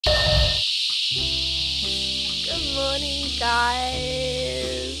Good morning,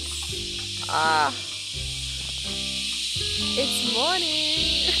 guys. It's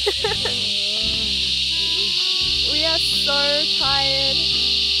morning. We are so tired.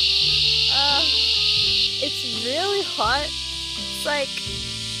 It's really hot. It's like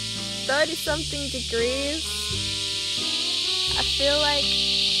 30-something degrees. I feel like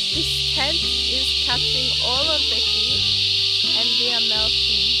this tent is catching all of the heat and we are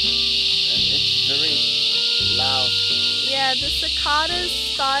melting. And it's very loud. Yeah, the cicadas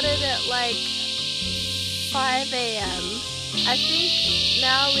started at like 5 AM. I think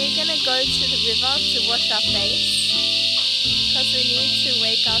now we're gonna go to the river to wash our face because we need to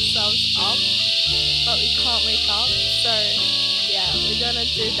wake ourselves up, but we can't wake up, so yeah, we're gonna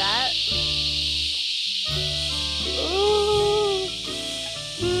do that. Ooh.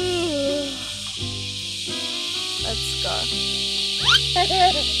 Let's go.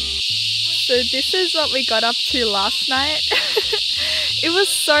 So this is what we got up to last night. It was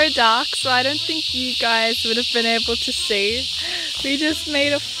so dark, so I don't think you guys would have been able to see. We just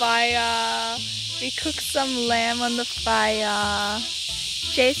made a fire. We cooked some lamb on the fire.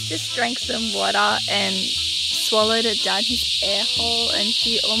 Jace just drank some water and swallowed it down his air hole and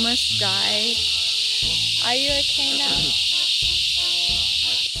he almost died. Are you okay now?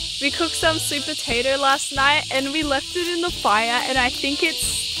 We cooked some sweet potato last night and we left it in the fire and I think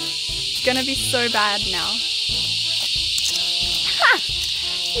it's gonna be so bad now.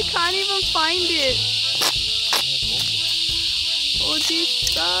 You can't even find it.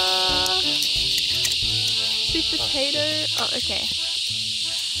 Odisa. Sweet potato. Oh, okay.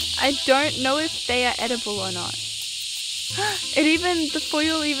 I don't know if they are edible or not. The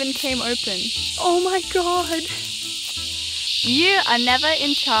foil even came open. Oh my god. You are never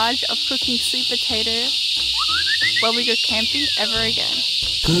in charge of cooking sweet potato when we go camping ever again.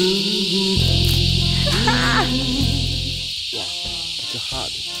 It's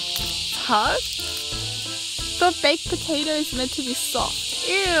hard. Hard? But baked potato is meant to be soft.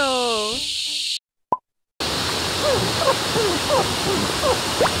 Ew.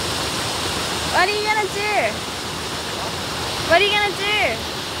 What are you gonna do? What are you gonna do?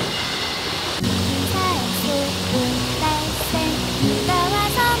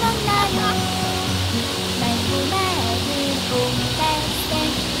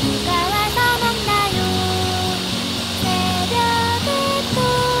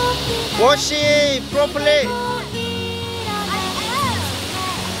 Wash it properly.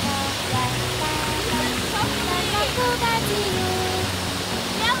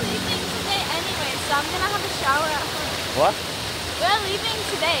 So I'm gonna have a shower at home. What? We're leaving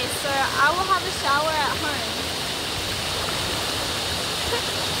today, so I will have a shower at home.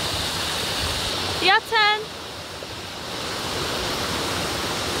 Your turn.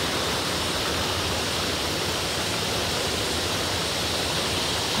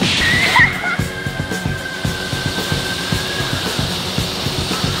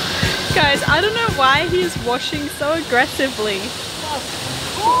 Guys, I don't know why he's washing so aggressively.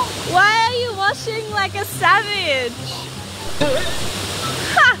 Why are you washing like a savage?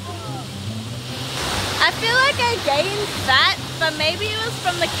 Ha! I feel like I gained fat, but maybe it was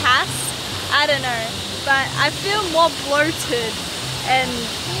from the cast. I don't know. But I feel more bloated and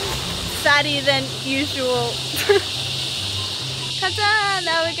fatty than usual. Ta-da!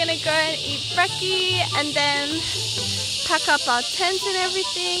 Now we're gonna go and eat brekkie and then pack up our tent and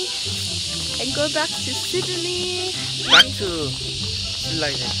everything and go back to Sydney. Back to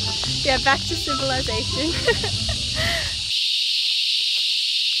civilization. Yeah, back to civilization.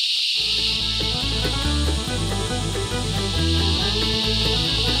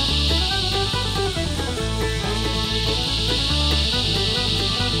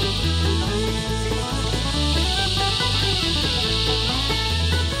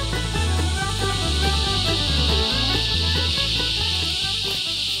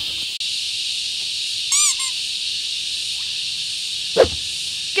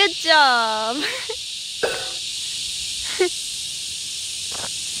 Good job!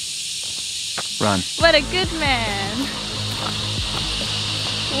 Run. What a good man!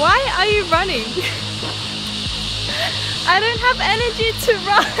 Why are you running? I don't have energy to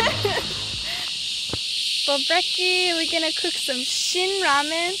run! For brekkie, we're gonna cook some shin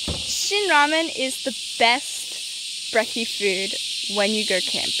ramen. Shin ramen is the best brekkie food when you go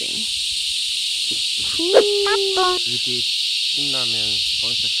camping. 이게 신라면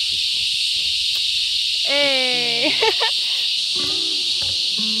스폰서십 있고. Hey!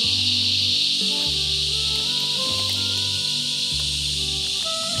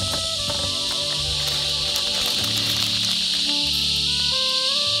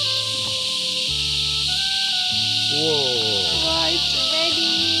 Whoa. Wow, it's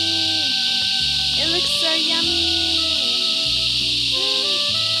ready. It looks so yummy.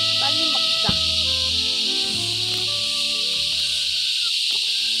 빨리 먹자.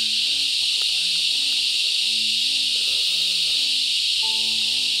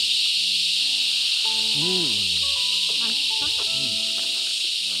 맛있어?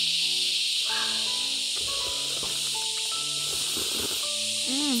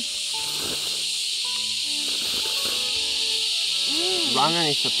 Ramen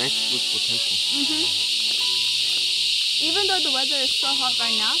is the best food for camping. Even though the weather is so hot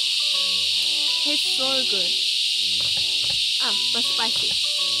right now, tastes so good. Oh, but spicy.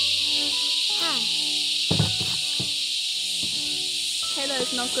 Kayla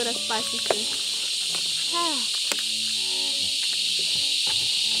is not good at spicy food.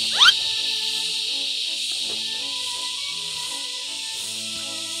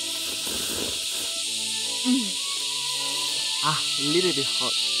 A little bit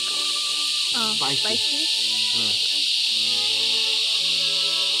hot. Oh, spicy?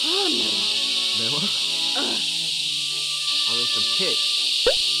 Oh, no. 매워? I want some pig.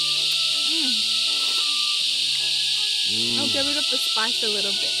 I'll get rid of the spice a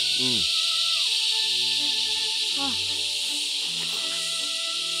little bit. Oh.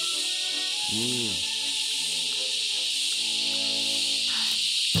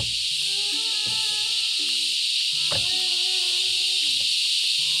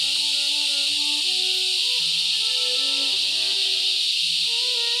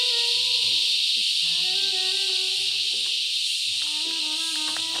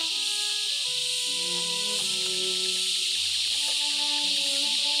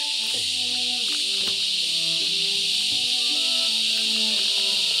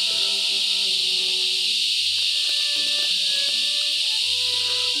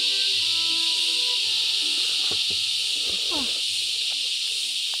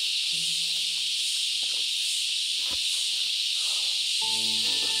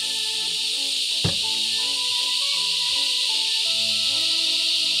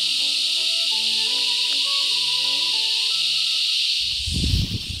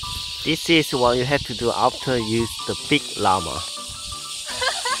 This is what you have to do after you use the big llama. I'm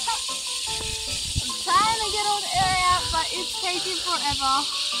trying to get all the air out, but it's taking forever.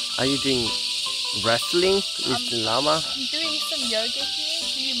 Are you doing wrestling with the llama? I'm doing some yoga here.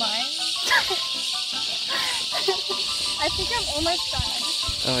 Do you mind? I think I'm almost done.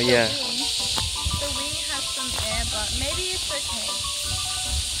 Oh yeah. The wing has some air, but maybe it's okay.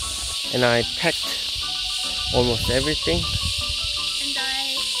 And I packed almost everything. And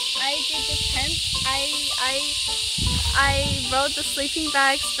I did the tent. I rolled the sleeping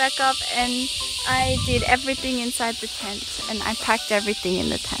bags back up, and I did everything inside the tent, and I packed everything in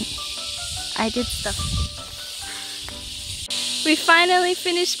the tent. I did stuff. We finally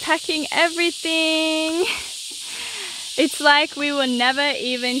finished packing everything. It's like we were never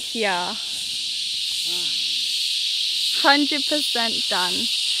even here. 100% done.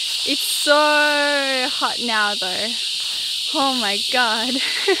 It's so hot now though. Oh my god.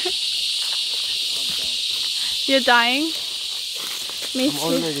 You're dying? Me too.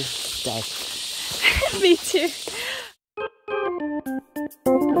 I'm already dead. Me too.